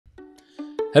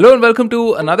Hello and welcome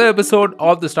to another episode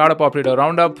of the Startup Operator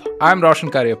Roundup. I'm Roshan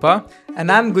Karyappa.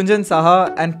 And I'm Gunjan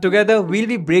Saha, and together we'll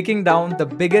be breaking down the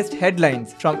biggest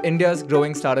headlines from India's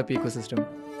growing startup ecosystem.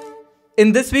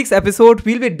 In this week's episode,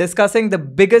 we'll be discussing the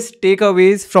biggest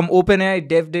takeaways from OpenAI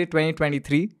DevDay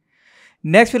 2023.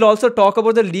 Next, we'll also talk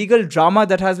about the legal drama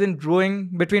that has been brewing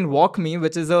between Walkme,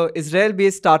 which is an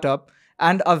Israel-based startup,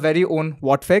 and our very own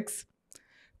Whatfix.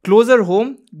 Closer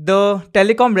home, the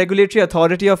Telecom Regulatory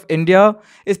Authority of India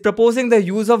is proposing the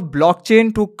use of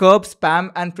blockchain to curb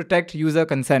spam and protect user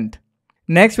consent.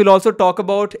 Next, we'll also talk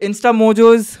about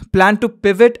Instamojo's plan to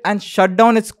pivot and shut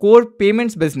down its core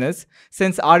payments business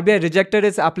since RBI rejected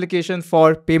its application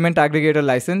for payment aggregator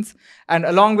license. And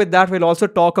along with that, we'll also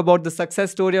talk about the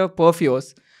success story of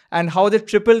Perfios and how they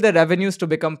tripled their revenues to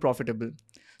become profitable.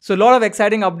 So a lot of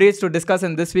exciting updates to discuss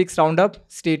in this week's roundup.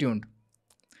 Stay tuned.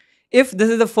 If this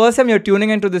is the first time you're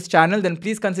tuning into this channel, then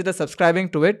please consider subscribing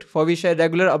to it, for we share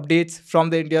regular updates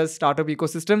from the India's startup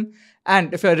ecosystem.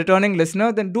 And if you're a returning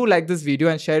listener, then do like this video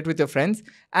and share it with your friends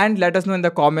and let us know in the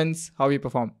comments how we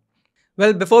perform.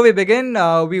 Well, before we begin,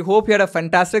 we hope you had a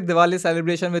fantastic Diwali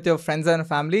celebration with your friends and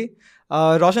family.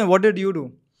 Roshan, what did you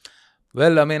do?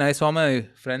 Well, I saw my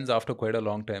friends after quite a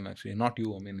long time, actually. Not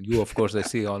you. You, of course, I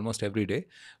see almost every day.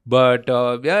 But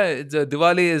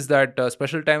Diwali is that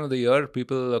special time of the year.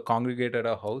 People congregate at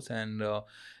our house and a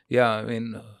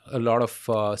lot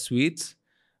of sweets,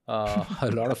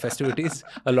 a lot of festivities,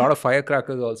 a lot of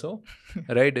firecrackers also,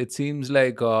 right? It seems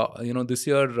like, this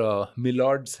year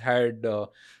Milords had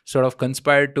sort of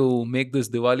conspired to make this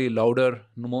Diwali louder,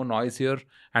 more noisier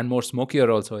and more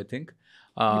smokier also, I think.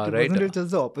 Right? Wasn't it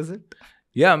just the opposite?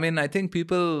 Yeah, I think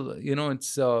people,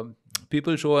 it's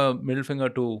people show a middle finger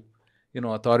to,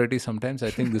 authority sometimes. I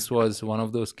think this was one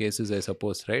of those cases, I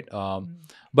suppose, right?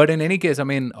 But in any case,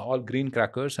 all green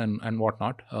crackers and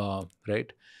whatnot,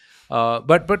 right?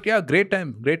 But yeah, great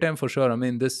time for sure.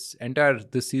 This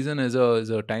season is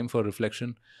a time for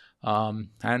reflection, and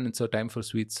it's a time for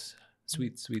sweets.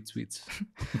 Sweets.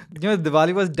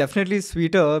 Diwali was definitely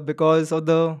sweeter because of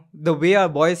the way our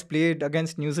boys played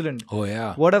against New Zealand. Oh,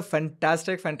 yeah. What a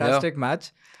fantastic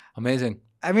match. Amazing.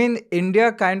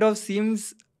 India kind of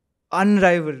seems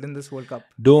unrivaled in this World Cup.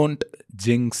 Don't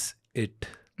jinx it.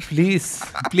 Please,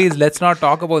 let's not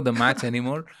talk about the match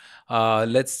anymore.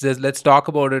 Let's talk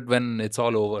about it when it's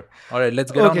all over. All right,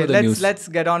 let's get on with the news. Let's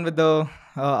get on with the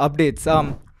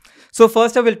updates. So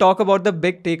first I will talk about the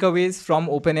big takeaways from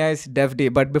OpenAI's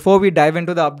DevDay. But before we dive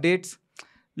into the updates,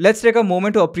 let's take a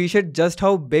moment to appreciate just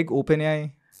how big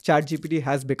OpenAI ChatGPT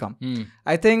has become.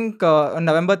 I think on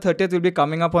November 30th, we'll be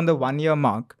coming up on the 1-year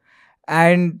mark.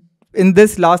 And in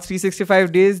this last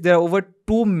 365 days, there are over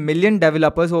 2 million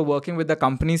developers who are working with the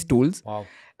company's tools. Wow.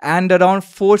 And around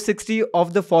 460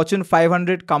 of the Fortune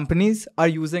 500 companies are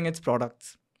using its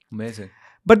products. Amazing.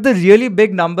 But the really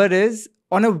big number is,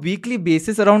 on a weekly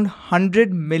basis, around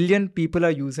 100 million people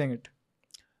are using it.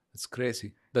 That's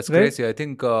crazy. Crazy. I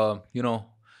think,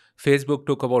 Facebook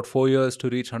took about 4 years to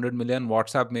reach 100 million.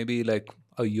 WhatsApp maybe like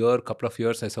a year, couple of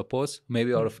years, I suppose.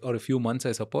 Maybe or a few months,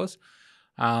 I suppose.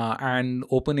 And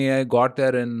OpenAI got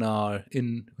there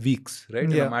in weeks, right?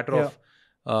 Yeah, in a matter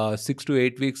of 6 to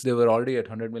 8 weeks, they were already at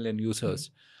 100 million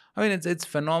users. It's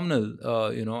phenomenal,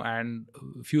 and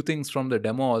a few things from the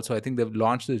demo also. I think they've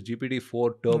launched this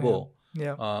GPT-4 Turbo.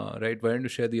 Yeah. Right. Why don't you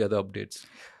share the other updates?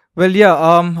 Well,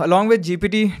 along with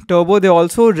GPT Turbo, they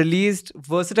also released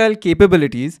versatile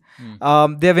capabilities.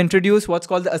 They have introduced what's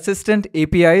called the Assistant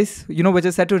APIs, which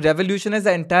is set to revolutionize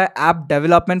the entire app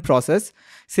development process,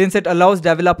 since it allows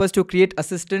developers to create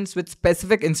assistants with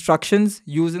specific instructions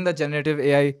using the generative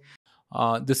AI.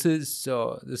 This is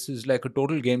like a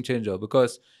total game changer,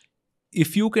 because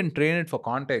if you can train it for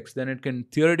context, then it can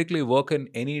theoretically work in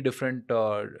any different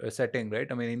setting, right?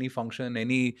 Any function,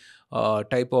 any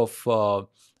type of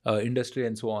industry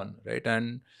and so on, right?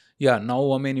 And yeah,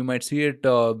 now, you might see it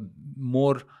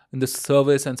more in the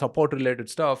service and support related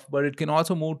stuff, but it can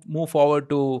also move forward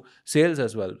to sales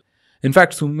as well. In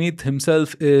fact, Sumit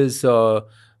himself is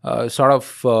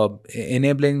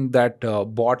enabling that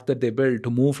bot that they built to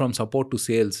move from support to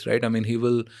sales, right? He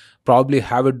will probably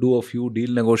have it do a few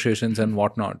deal negotiations and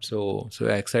whatnot. So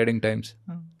exciting times.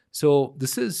 So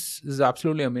this is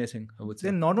absolutely amazing, I would say.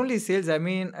 Then not only sales, I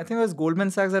think it was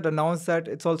Goldman Sachs that announced that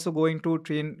it's also going to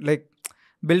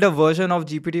build a version of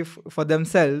GPT for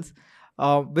themselves,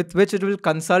 with which it will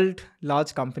consult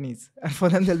large companies. And for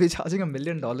them, they'll be charging $1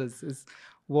 million. Is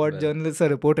what journalists are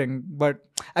reporting. But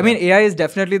AI is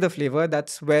definitely the flavor.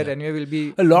 That's where anyway will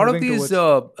be a lot of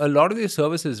these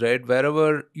services, right?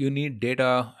 Wherever you need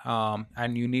data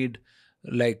and you need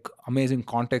like amazing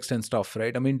context and stuff,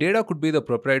 right? Data could be the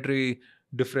proprietary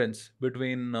difference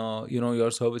between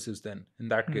your services then in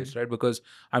that case, right? Because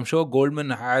I'm sure Goldman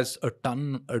has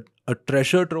a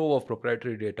treasure trove of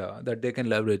proprietary data that they can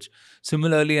leverage.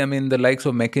 Similarly, I mean, the likes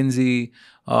of McKinsey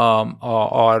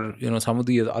or some of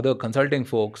the other consulting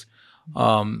folks,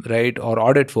 right, or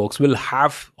audit folks will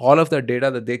have all of that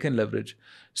data that they can leverage.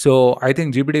 So I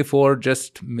think GPT-4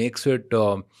 just makes it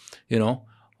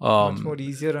much more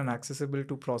easier and accessible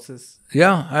to process.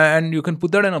 Yeah, and you can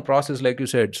put that in a process, like you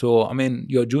said. So, I mean,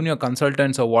 your junior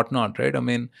consultants or whatnot, right? I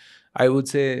mean, I would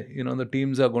say, the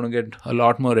teams are going to get a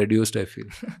lot more reduced, I feel.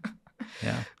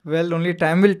 Yeah. Well, only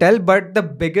time will tell. But the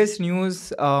biggest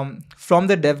news from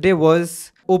the DevDay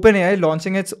was OpenAI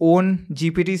launching its own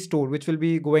GPT store, which will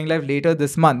be going live later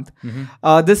this month.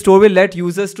 This store will let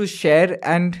users to share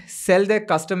and sell their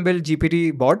custom-built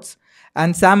GPT bots.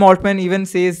 And Sam Altman even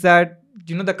says that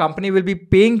the company will be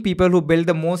paying people who build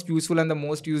the most useful and the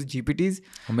most used GPTs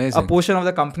Amazing. a portion of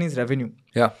the company's revenue.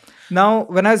 Yeah. Now,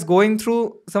 when I was going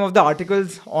through some of the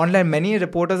articles online, many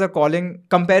reporters are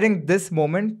comparing this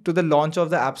moment to the launch of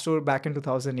the App Store back in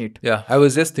 2008. Yeah, I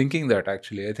was just thinking that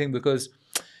actually. I think because,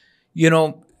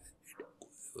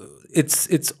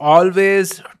 it's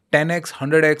always 10x,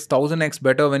 100x, 1000x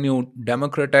better when you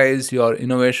democratize your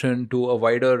innovation to a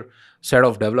wider set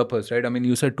of developers, right? I mean,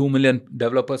 you said 2 million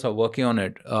developers are working on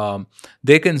it.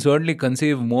 They can certainly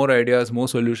conceive more ideas, more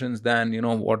solutions than,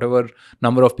 whatever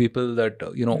number of people that,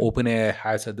 OpenAI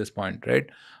has at this point, right?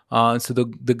 So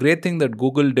the great thing that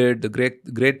Google did, the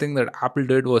great thing that Apple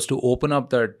did was to open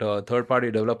up that third-party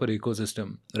developer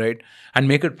ecosystem, right? And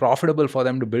make it profitable for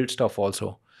them to build stuff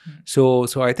also. So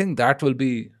I think that will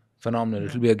be phenomenal.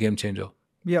 It will be a game changer.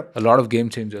 Yeah. A lot of game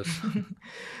changers.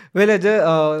 Well,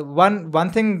 Ajay,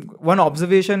 one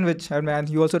observation which, and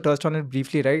you also touched on it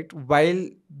briefly, right? While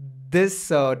this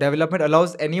development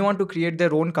allows anyone to create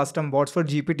their own custom bots for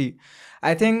GPT,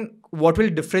 I think what will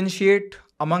differentiate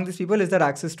among these people is their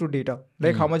access to data.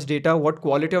 Like how much data, what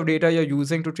quality of data you're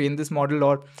using to train this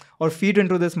model or feed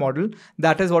into this model.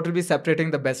 That is what will be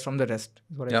separating the best from the rest,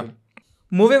 is what I feel.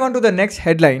 Moving on to the next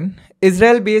headline,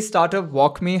 Israel-based startup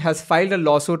Walkme has filed a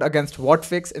lawsuit against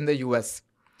Whatfix in the US.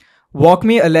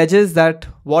 Walkme alleges that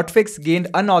Whatfix gained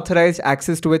unauthorized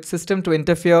access to its system to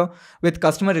interfere with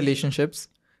customer relationships,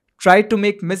 tried to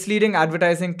make misleading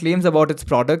advertising claims about its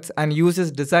products, and used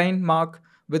its design mark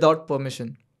without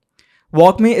permission.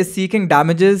 Walkme is seeking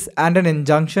damages and an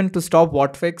injunction to stop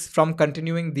Whatfix from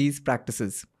continuing these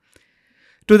practices.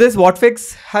 To this,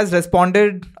 Whatfix has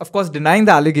responded, of course, denying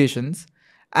the allegations,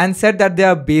 and said that they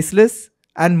are baseless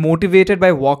and motivated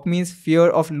by Walkme's fear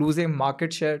of losing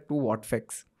market share to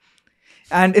Whatfix.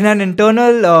 And in an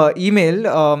internal email,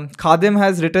 Khadim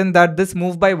has written that this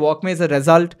move by Walkme is a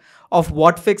result of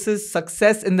Whatfix's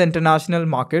success in the international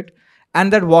market,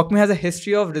 and that Walkme has a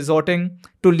history of resorting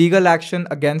to legal action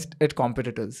against its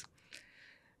competitors.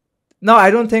 Now,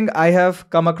 I don't think I have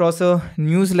come across a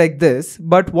news like this,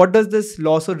 but what does this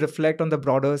lawsuit reflect on the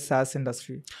broader SaaS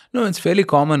industry? No, it's fairly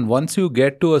common. Once you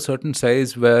get to a certain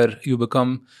size where you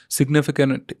become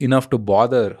significant enough to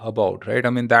bother about, right? I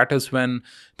mean, that is when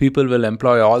people will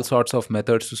employ all sorts of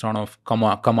methods to sort of come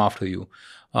after you,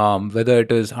 whether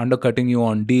it is undercutting you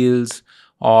on deals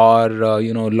or,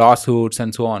 lawsuits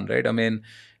and so on, right? I mean,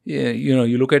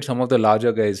 you look at some of the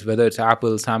larger guys, whether it's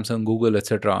Apple, Samsung, Google,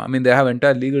 etc. I mean, they have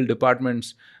entire legal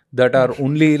departments that are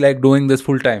only like doing this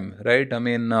full time, right? I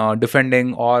mean,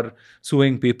 defending or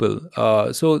suing people.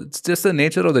 So it's just the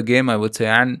nature of the game, I would say.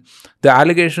 And the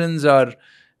allegations are,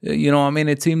 I mean,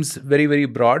 it seems very, very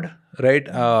broad, right?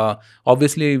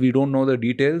 Obviously, we don't know the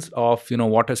details of,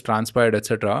 what has transpired,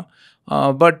 etc.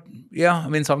 But yeah, I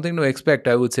mean, something to expect,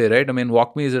 I would say, right? I mean,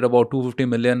 Walkme is at about 250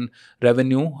 million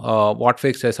revenue.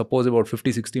 Whatfix, I suppose, about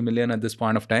 50-60 million at this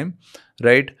point of time,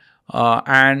 right?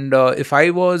 And if I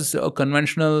was a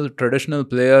conventional, traditional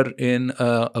player in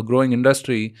a growing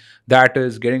industry that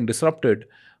is getting disrupted,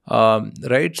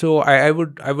 right? So I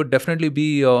would definitely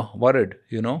be worried,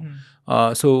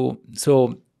 So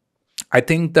I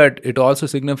think that it also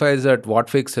signifies that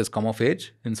Whatfix has come of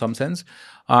age in some sense,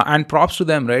 and props to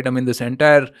them, right? I mean, this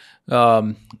entire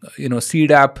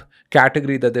seed app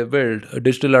category that they built, a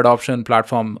digital adoption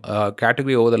platform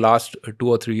category over the last 2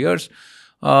 or 3 years,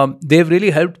 they've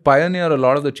really helped pioneer a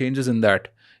lot of the changes in that.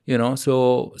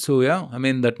 So yeah, I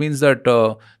mean, that means that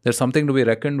there's something to be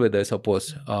reckoned with, I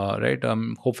suppose, right?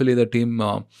 Hopefully the team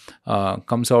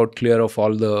comes out clear of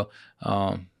all the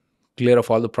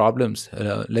problems.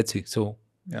 Let's see. So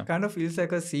yeah. It kind of feels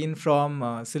like a scene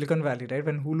from Silicon Valley, right?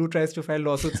 When Hulu tries to file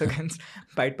lawsuits against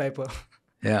Pied Piper.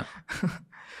 Yeah.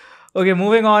 Okay,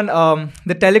 moving on.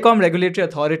 The Telecom Regulatory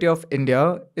Authority of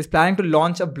India is planning to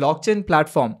launch a blockchain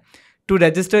platform to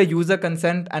register user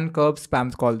consent and curb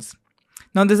spam calls.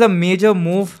 Now, this is a major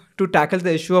move to tackle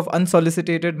the issue of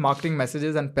unsolicited marketing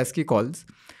messages and pesky calls.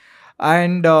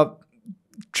 And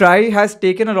TRAI has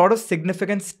taken a lot of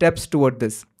significant steps toward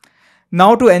this.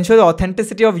 Now, to ensure the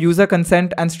authenticity of user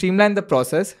consent and streamline the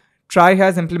process, TRAI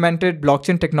has implemented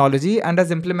blockchain technology and has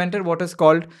implemented what is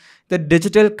called the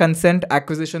digital consent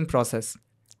acquisition process.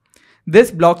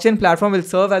 This blockchain platform will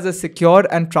serve as a secure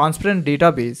and transparent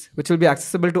database, which will be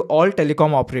accessible to all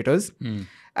telecom operators.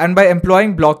 And by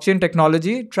employing blockchain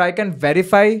technology, TRAI can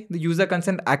verify the user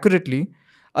consent accurately,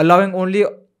 allowing only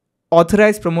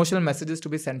authorized promotional messages to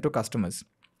be sent to customers.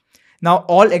 Now,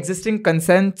 all existing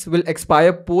consents will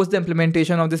expire post the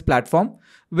implementation of this platform,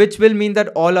 which will mean that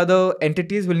all other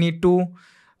entities will need to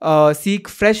seek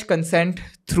fresh consent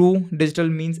through digital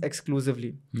means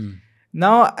exclusively.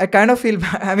 Now, I kind of feel,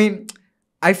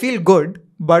 I feel good,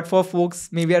 but for folks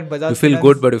maybe at Bajaj You feel Finance,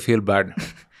 good, but you feel bad.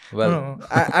 Well,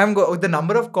 no. The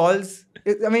number of calls,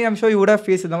 I'm sure you would have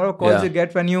faced the number of calls you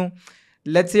get when you,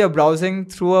 let's say you're browsing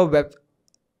through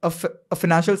a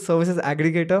financial services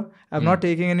aggregator. I'm not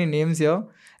taking any names here.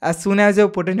 As soon as you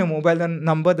put in your mobile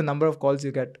number, the number of calls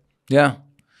you get. Yeah.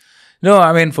 No,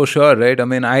 for sure, right?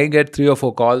 I get 3 or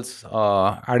 4 calls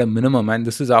at a minimum, and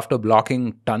this is after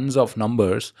blocking tons of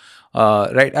numbers,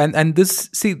 right? And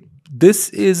this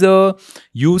is a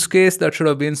use case that should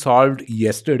have been solved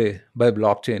yesterday by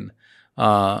blockchain,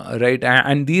 right?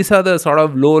 And these are the sort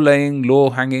of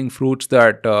low-hanging fruits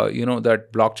that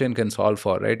that blockchain can solve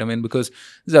for, right? Because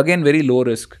it's again very low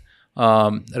risk.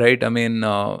 Right?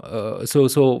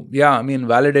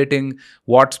 Validating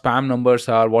what spam numbers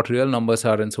are, what real numbers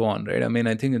are, and so on, right?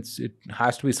 I think it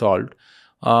has to be solved.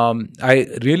 I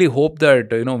really hope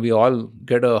that we all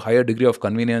get a higher degree of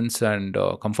convenience and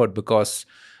comfort because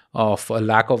of a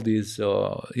lack of these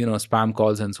spam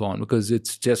calls and so on, because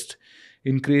it's just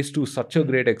increased to such a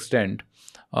great extent,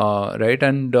 right?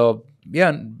 And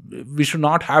we should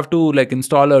not have to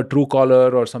install a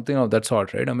Truecaller or something of that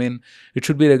sort, right? It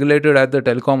should be regulated at the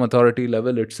telecom authority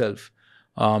level itself.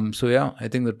 I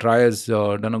think the TRAI has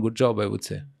done a good job, I would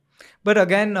say. But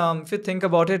again, if you think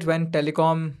about it, when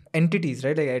telecom entities,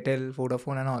 right, like Airtel,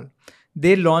 Vodafone and all,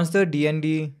 they launched the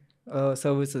D&D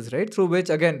services, right? Through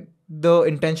which, again, the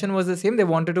intention was the same. They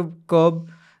wanted to curb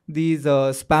these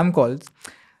spam calls.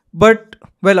 But,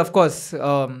 well, of course,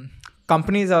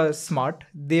 companies are smart.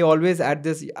 They always add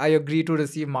this, I agree to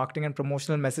receive marketing and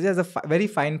promotional messages as a very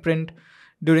fine print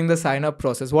during the sign-up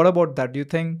process. What about that? Do you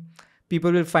think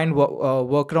people will find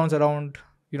workarounds around,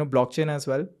 blockchain as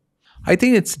well? I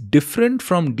think it's different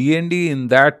from D&D in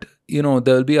that, there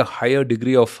will be a higher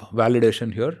degree of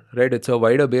validation here, right? It's a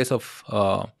wider base of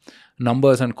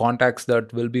numbers and contacts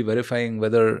that will be verifying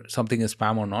whether something is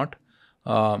spam or not.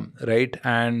 Right?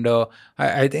 And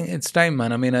I think it's time,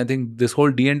 man. I think this whole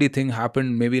D&D thing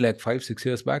happened maybe 5-6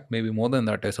 years back, maybe more than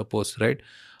that, I suppose, right?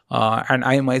 And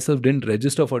I myself didn't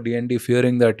register for D&D,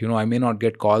 fearing that, I may not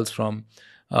get calls from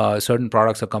certain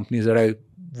products or companies that I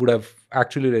would have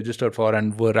actually registered for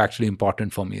and were actually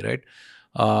important for me, right?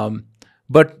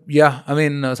 But yeah,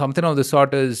 something of this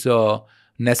sort is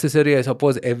necessary, I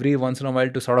suppose, every once in a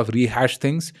while to sort of rehash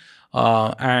things.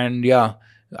 And yeah,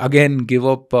 again,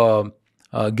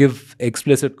 give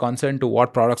explicit consent to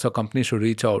what products or companies should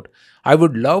reach out. I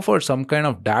would love for some kind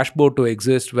of dashboard to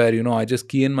exist where, I just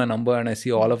key in my number and I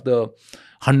see all of the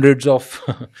hundreds of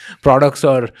products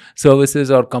or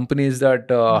services or companies that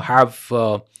have,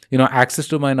 access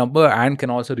to my number and can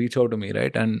also reach out to me,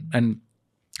 right? And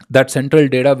that central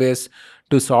database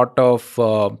to sort of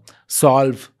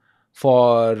solve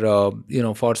for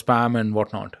spam and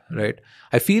whatnot, right?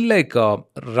 I feel like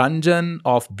Ranjan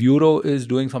of Bureau is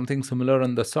doing something similar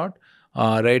on the sort,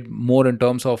 right? More in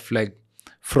terms of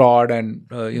fraud and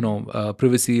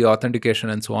privacy, authentication,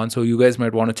 and so on. So you guys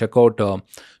might want to check out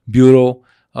Bureau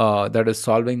that is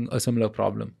solving a similar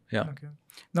problem. Yeah. Okay.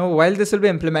 Now, while this will be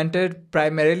implemented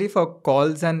primarily for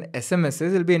calls and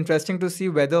SMSs, it'll be interesting to see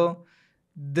whether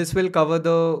this will cover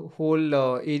the whole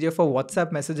area for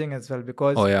WhatsApp messaging as well,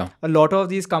 because a lot of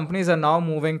these companies are now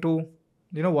moving to,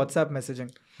 WhatsApp messaging.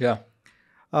 Yeah.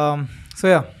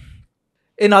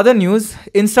 In other news,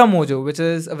 Instamojo, which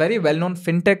is a very well-known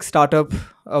fintech startup,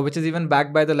 which is even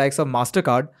backed by the likes of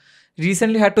MasterCard,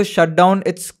 recently had to shut down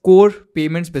its core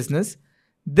payments business.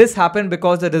 This happened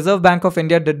because the Reserve Bank of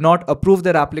India did not approve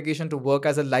their application to work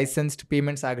as a licensed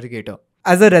payments aggregator.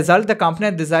 As a result, the company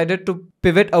had decided to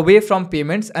pivot away from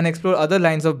payments and explore other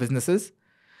lines of businesses.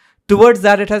 Towards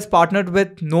that, it has partnered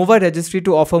with Nova Registry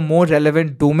to offer more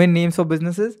relevant domain names for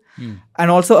businesses and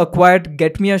also acquired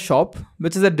Get Me a Shop,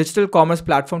 which is a digital commerce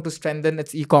platform to strengthen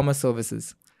its e-commerce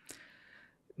services.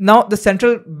 Now, the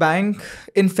central bank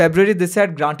in February this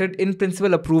had granted in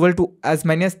principle approval to as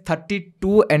many as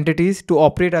 32 entities to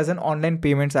operate as an online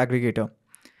payments aggregator.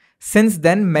 Since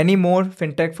then, many more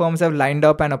fintech firms have lined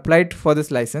up and applied for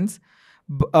this license,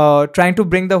 trying to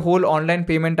bring the whole online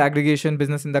payment aggregation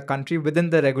business in the country within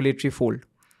the regulatory fold.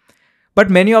 But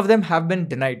many of them have been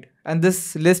denied. And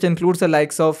this list includes the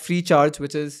likes of Freecharge,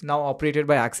 which is now operated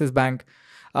by Axis Bank,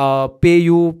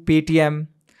 PayU, Paytm.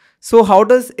 So how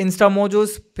does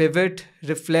Instamojo's pivot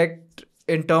reflect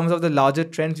in terms of the larger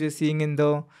trends we're seeing in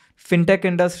the fintech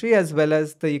industry as well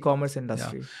as the e-commerce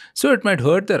industry? So it might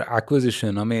hurt their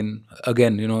acquisition. I mean,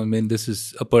 again, this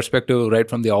is a perspective right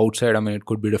from the outside. I mean, it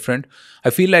could be different.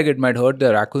 I feel like it might hurt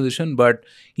their acquisition, but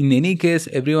in any case,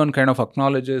 everyone kind of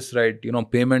acknowledges, right?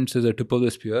 Payments is a tip of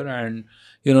the spear, and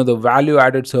the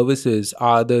value-added services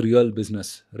are the real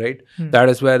business, right? That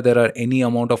is where there are any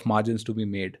amount of margins to be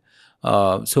made.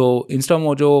 So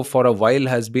Instamojo for a while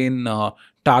has been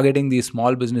targeting these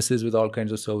small businesses with all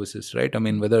kinds of services, right? I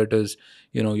mean, whether it is,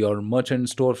 your merchant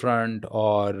storefront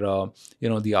or,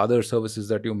 the other services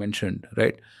that you mentioned,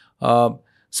 right?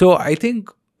 So I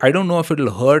don't know if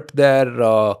it'll hurt their,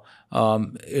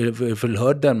 if it'll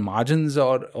hurt their margins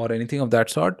or anything of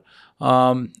that sort.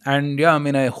 And yeah, I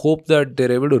mean, I hope that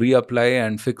they're able to reapply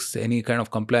and fix any kind of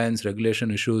compliance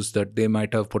regulation issues that they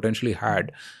might have potentially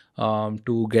had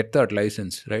to get that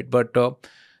license, right? But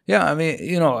yeah,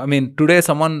 I mean, today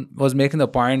someone was making the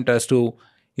point as to,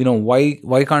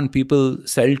 why can't people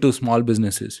sell to small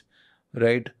businesses,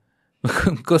 right?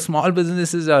 Because small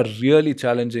businesses are really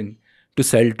challenging to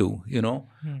sell to,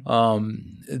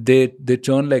 they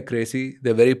churn like crazy.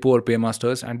 They're very poor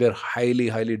paymasters and they're highly,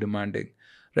 highly demanding,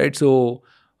 right? So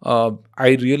I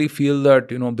really feel that,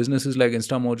 businesses like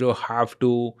Instamojo have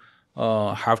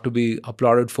to be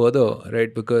applauded further,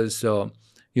 right? Because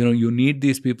you need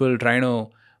these people trying to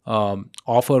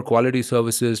offer quality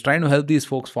services, trying to help these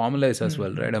folks formalize as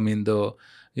well, right? I mean, the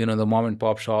mom and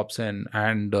pop shops and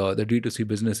the D2C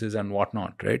businesses and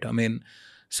whatnot, right? I mean,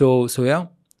 so yeah.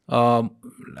 I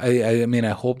mean,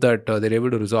 I hope that they're able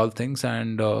to resolve things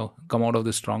and come out of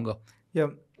this stronger. Yeah.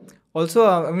 Also,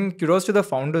 I mean, kudos to the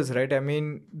founders, right? I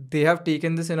mean, they have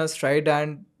taken this in a stride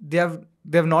and they have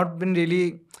not been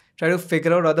really try to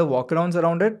figure out other workarounds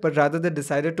around it, but rather they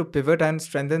decided to pivot and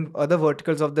strengthen other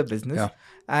verticals of the business. Yeah.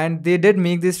 And they did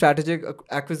make these strategic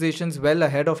acquisitions well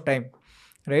ahead of time,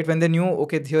 right? When they knew,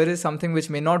 okay, here is something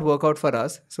which may not work out for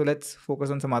us, so let's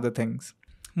focus on some other things.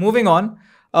 Moving on,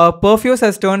 Perfios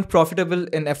has turned profitable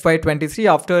in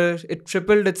FY23 after it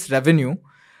tripled its revenue.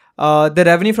 The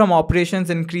revenue from operations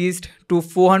increased to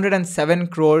 407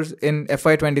 crores in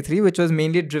FY23, which was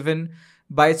mainly driven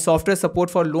by software support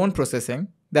for loan processing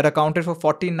that accounted for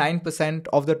 49%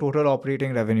 of the total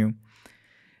operating revenue.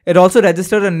 It also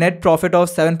registered a net profit of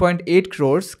 7.8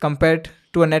 crores compared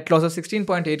to a net loss of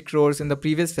 16.8 crores in the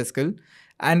previous fiscal,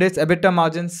 and its EBITDA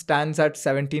margin stands at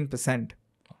 17%.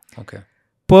 Okay.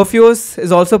 Perfios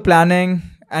is also planning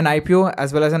an IPO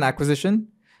as well as an acquisition.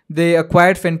 They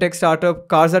acquired fintech startup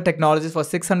Karza Technologies for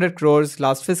 600 crores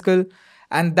last fiscal,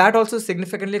 and that also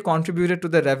significantly contributed to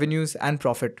the revenues and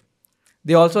profit.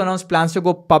 They also announced plans to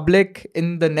go public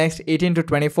in the next 18 to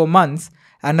 24 months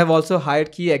and have also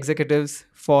hired key executives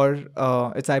for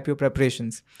its IPO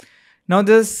preparations. Now,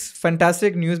 this is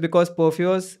fantastic news because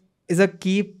Perfios is a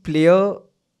key player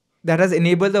that has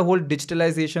enabled the whole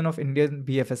digitalization of Indian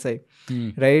BFSI,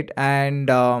 right? And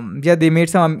yeah, they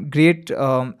made some great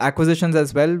acquisitions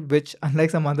as well, which unlike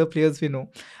some other players we know,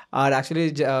 are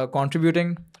actually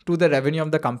contributing to the revenue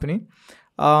of the company.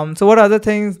 So what other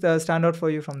things stand out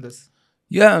for you from this?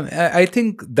 Yeah, I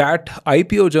think that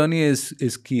IPO journey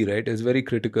is key, right? Is very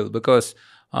critical because,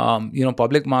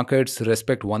 public markets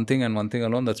respect one thing and one thing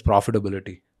alone, that's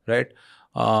profitability, right?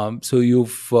 So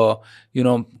you've,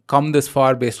 come this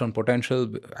far based on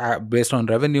potential, based on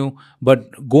revenue,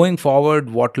 but going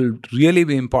forward, what will really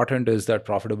be important is that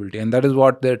profitability. And that is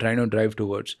what they're trying to drive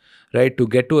towards, right? To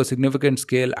get to a significant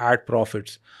scale at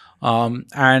profits.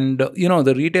 And,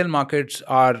 the retail markets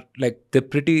are like, they're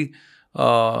pretty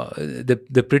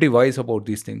wise about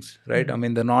these things, right? I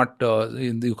mean, they're not,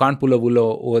 you can't pull a wool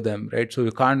over them, right? So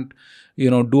you can't,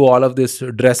 do all of this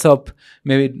dress up,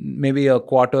 maybe a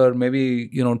quarter, maybe,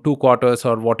 2 quarters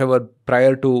or whatever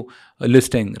prior to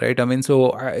listing, right? I mean,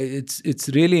 so it's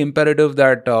really imperative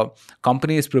that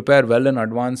companies prepare well in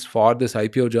advance for this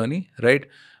IPO journey, right?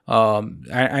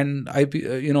 And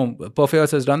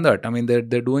Perfios has done that. I mean, they're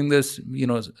doing this,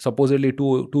 supposedly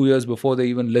two years before they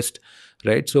even list,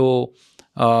 right? So,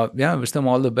 yeah, wish them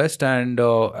all the best. And,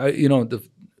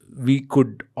 we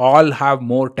could all have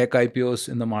more tech IPOs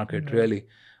in the market, really.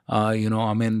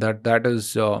 I mean, that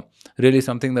is really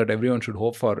something that everyone should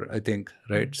hope for, I think,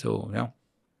 right? So, yeah.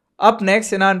 Up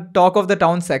next, in our Talk of the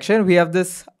Town section, we have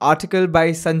this article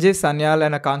by Sanjay Sanyal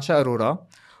and Akansha Arora,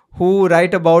 who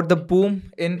write about the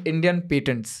boom in Indian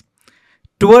patents.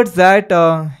 Towards that,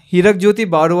 Hirakjyoti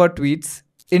Barua tweets,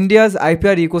 India's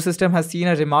IPR ecosystem has seen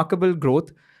a remarkable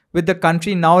growth, with the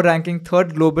country now ranking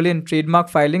third globally in trademark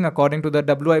filing according to the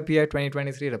WIPI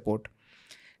 2023 report.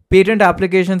 Patent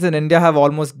applications in India have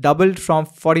almost doubled from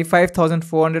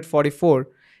 45,444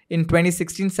 in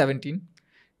 2016-17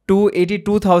 to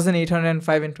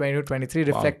 82,805 in 2023,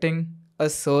 reflecting a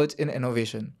surge in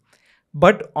innovation.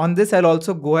 But on this, I'll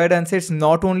also go ahead and say it's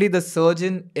not only the surge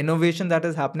in innovation that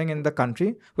is happening in the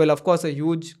country. Well, of course, a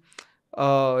huge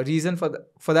reason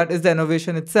for that is the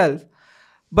innovation itself.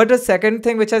 But the second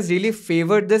thing which has really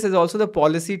favored this is also the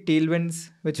policy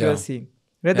tailwinds which we are seeing.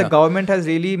 Right? The government has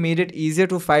really made it easier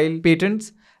to file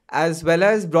patents as well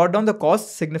as brought down the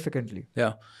costs significantly.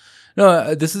 Yeah.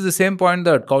 No, this is the same point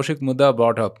that Kaushik Mudda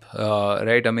brought up,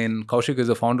 right? I mean, Kaushik is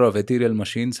the founder of Ethereal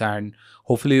Machines, and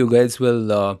hopefully you guys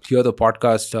will hear the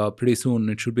podcast pretty soon.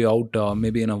 It should be out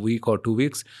maybe in a week or 2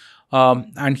 weeks.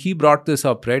 And he brought this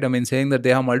up, right? I mean, saying that they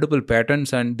have multiple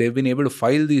patents and they've been able to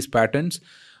file these patents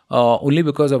only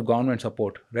because of government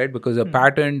support, right? Because a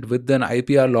patent with an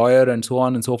IPR lawyer and so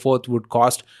on and so forth would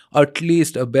cost at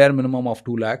least a bare minimum of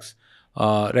 2 lakhs,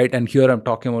 right? And here I'm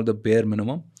talking about the bare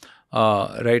minimum.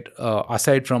 Right,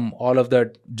 aside from all of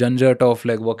that janjat of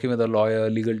like working with a lawyer,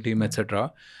 legal team,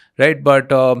 etc. Right,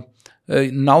 but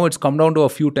now it's come down to a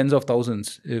few tens of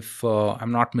thousands, if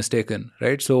I'm not mistaken.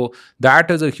 Right, so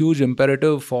that is a huge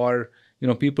imperative for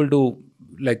people to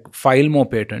like file more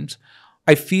patents.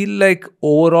 I feel like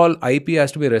overall IP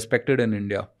has to be respected in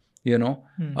India.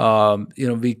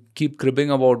 We keep cribbing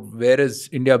about where is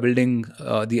India building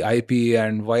the IP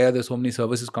and why are there so many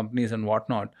services companies and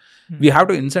whatnot. We have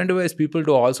to incentivize people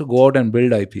to also go out and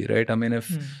build IP, right? I mean, if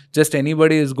just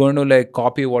anybody is going to like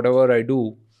copy whatever I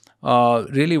do,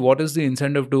 really, what is the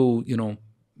incentive to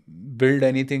build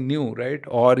anything new, right?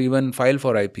 Or even file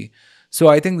for IP. So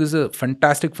I think this is a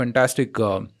fantastic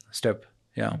step.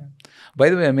 Yeah. By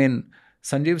the way, I mean,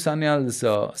 Sanjeev Sanyal's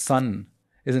son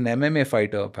is an MMA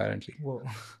fighter, apparently. Whoa.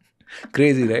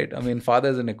 Crazy, right? I mean, father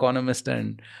is an economist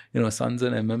and, son's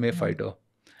an MMA fighter.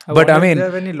 I mean,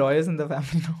 there are any lawyers in the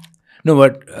family now? No,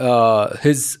 but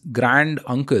his grand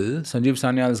uncle, Sanjeev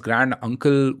Sanyal's grand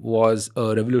uncle, was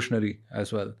a revolutionary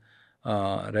as well,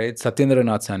 right? Satyendra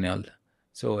Nath Sanyal.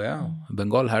 So, yeah,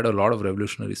 Bengal had a lot of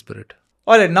revolutionary spirit.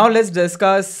 All right, now let's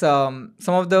discuss some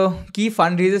of the key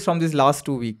fundraisers from these last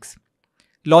 2 weeks.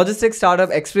 Logistics startup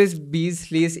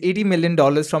ExpressBees raised $80 million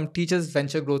from Teachers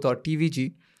Venture Growth or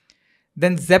TVG.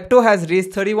 Then Zepto has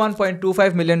raised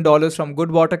 $31.25 million from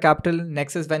Goodwater Capital,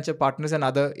 Nexus Venture Partners and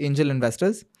other angel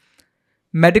investors.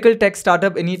 Medical tech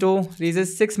startup Inito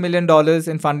raises $6 million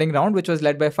in funding round, which was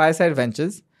led by Fireside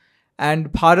Ventures.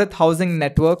 And Bharat Housing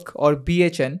Network or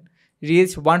BHN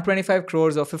raised 125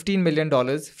 crores or $15 million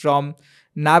from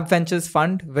NAB Ventures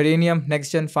Fund, Verenium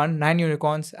NextGen Fund, 9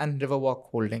 Unicorns and Riverwalk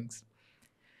Holdings.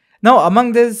 Now,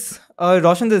 among this,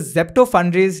 Roshan, the Zepto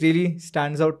fundraise really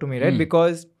stands out to me, right?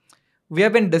 Because we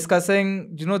have been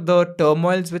discussing, the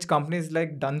turmoils which companies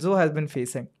like Dunzo has been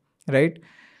facing, right?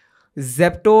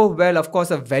 Zepto, well, of course,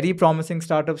 a very promising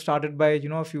startup started by,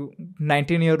 a few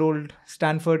 19-year-old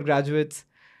Stanford graduates.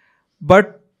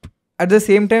 But at the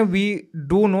same time, we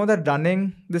do know that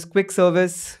running this quick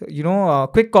service,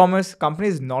 quick commerce company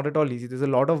is not at all easy. There's a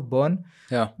lot of burn.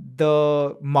 Yeah.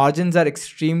 The margins are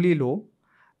extremely low.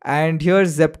 And here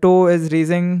Zepto is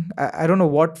raising, I don't know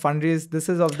what fundraise this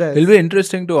is of theirs. It'll be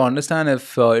interesting to understand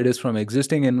if it is from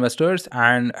existing investors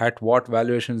and at what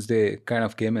valuations they kind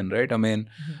of came in, right? I mean,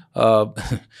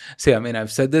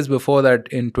 I've said this before that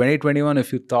in 2021,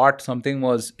 if you thought something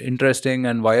was interesting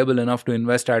and viable enough to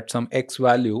invest at some X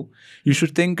value, you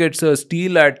should think it's a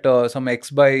steal at some X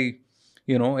by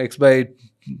 2 or X by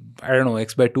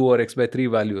 3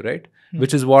 value, right?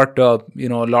 Which is what, a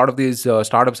lot of these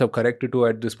startups have corrected to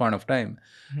at this point of time.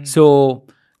 So,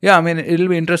 yeah, I mean, it'll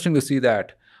be interesting to see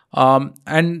that.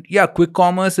 And yeah, quick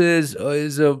commerce is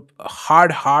a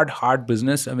hard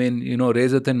business. I mean,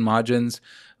 razor thin margins,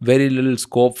 very little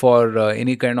scope for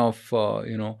any kind of,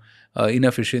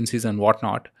 inefficiencies and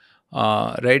whatnot,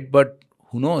 right? But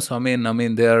who knows? I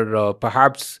mean, they're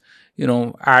perhaps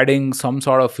adding some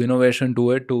sort of innovation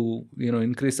to it to,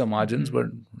 increase the margins.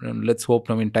 But let's hope,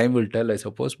 time will tell, I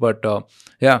suppose. But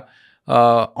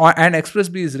And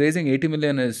ExpressB is raising 80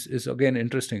 million is again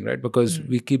interesting, right? Because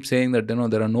we keep saying that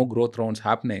there are no growth rounds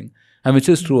happening, and which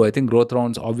is true. I think growth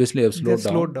rounds obviously have slowed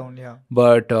down. Slowed down, yeah.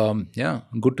 But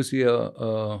good to see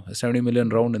a 70 million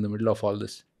round in the middle of all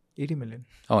this. 80 million.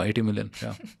 Oh, 80 million.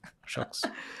 Yeah. Shucks.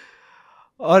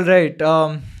 All right.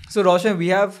 So Roshan, we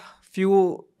have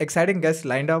few exciting guests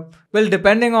lined up. Well,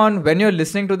 depending on when you're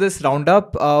listening to this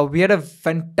roundup, we had a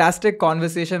fantastic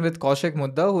conversation with Kaushik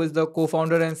Mudda, who is the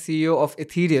co-founder and CEO of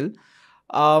Ethereal.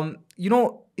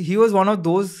 He was one of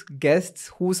those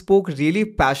guests who spoke really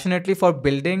passionately for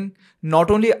building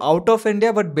not only out of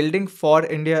India, but building for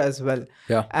India as well.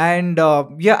 Yeah. And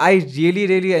I really,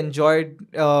 really enjoying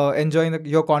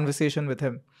your conversation with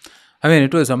him. I mean,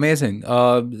 it was amazing.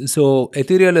 So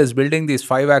Ethereal is building these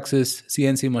 5-axis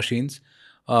CNC machines,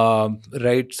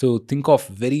 right? So think of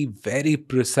very, very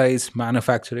precise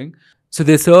manufacturing. So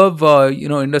they serve,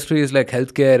 industries like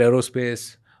healthcare,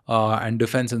 aerospace, and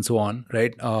defense, and so on,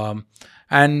 right?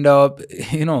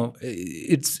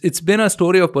 It's been a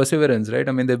story of perseverance, right?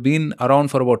 I mean, they've been around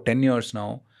for about 10 years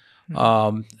now.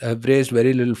 Have raised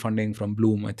very little funding from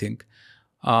Bloom, I think.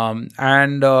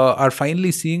 And are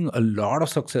finally seeing a lot of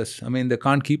success. I mean, they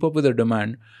can't keep up with the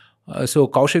demand. So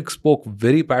Kaushik spoke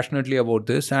very passionately about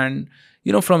this. And,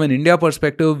 from an India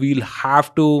perspective, we'll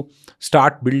have to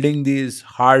start building these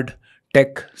hard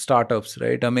tech startups,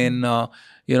 right? I mean,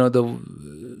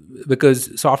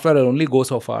 because software will only go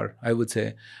so far, I would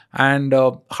say. And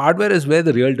hardware is where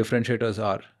the real differentiators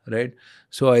are, right?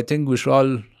 So I think we should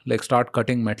all start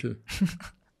cutting metal.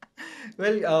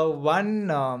 Well,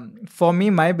 for me,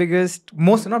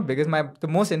 the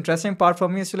most interesting part for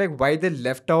me is why they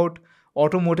left out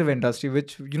automotive industry,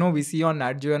 which, we see on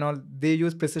Nat Geo and all, they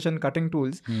use precision cutting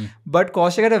tools. But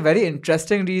Kaushik had a very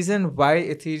interesting reason why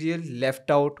Ethereal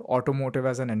left out automotive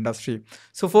as an industry.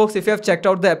 So folks, if you have checked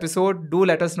out the episode, do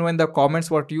let us know in the comments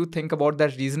what you think about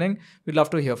that reasoning. We'd love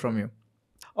to hear from you.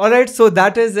 Alright, so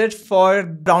that is it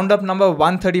for roundup number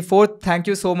 134. Thank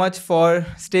you so much for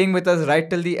staying with us right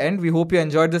till the end. We hope you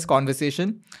enjoyed this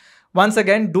conversation. Once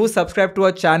again, do subscribe to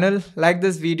our channel, like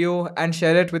this video, and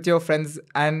share it with your friends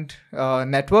and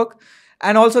network.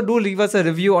 And also do leave us a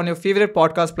review on your favorite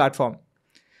podcast platform.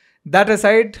 That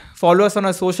aside, follow us on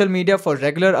our social media for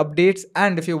regular updates.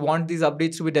 And if you want these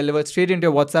updates to be delivered straight into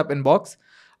your WhatsApp inbox,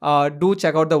 do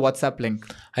check out the WhatsApp link.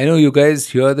 I know you guys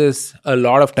hear this a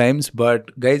lot of times,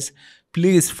 but guys,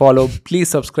 please follow, please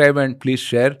subscribe, and please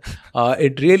share.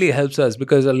 It really helps us,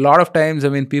 because a lot of times, I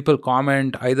mean, people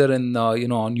comment either in,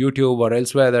 on YouTube or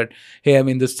elsewhere that, hey, I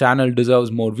mean, this channel deserves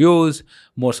more views,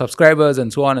 more subscribers,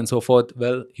 and so on and so forth.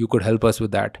 Well, you could help us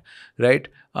with that, right?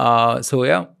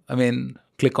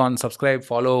 Click on subscribe,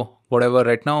 follow, whatever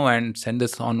right now, and send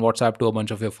this on WhatsApp to a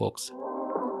bunch of your folks.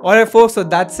 Alright folks, so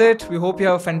that's it. We hope you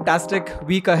have a fantastic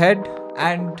week ahead,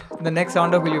 and the next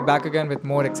roundup will be back again with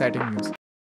more exciting news.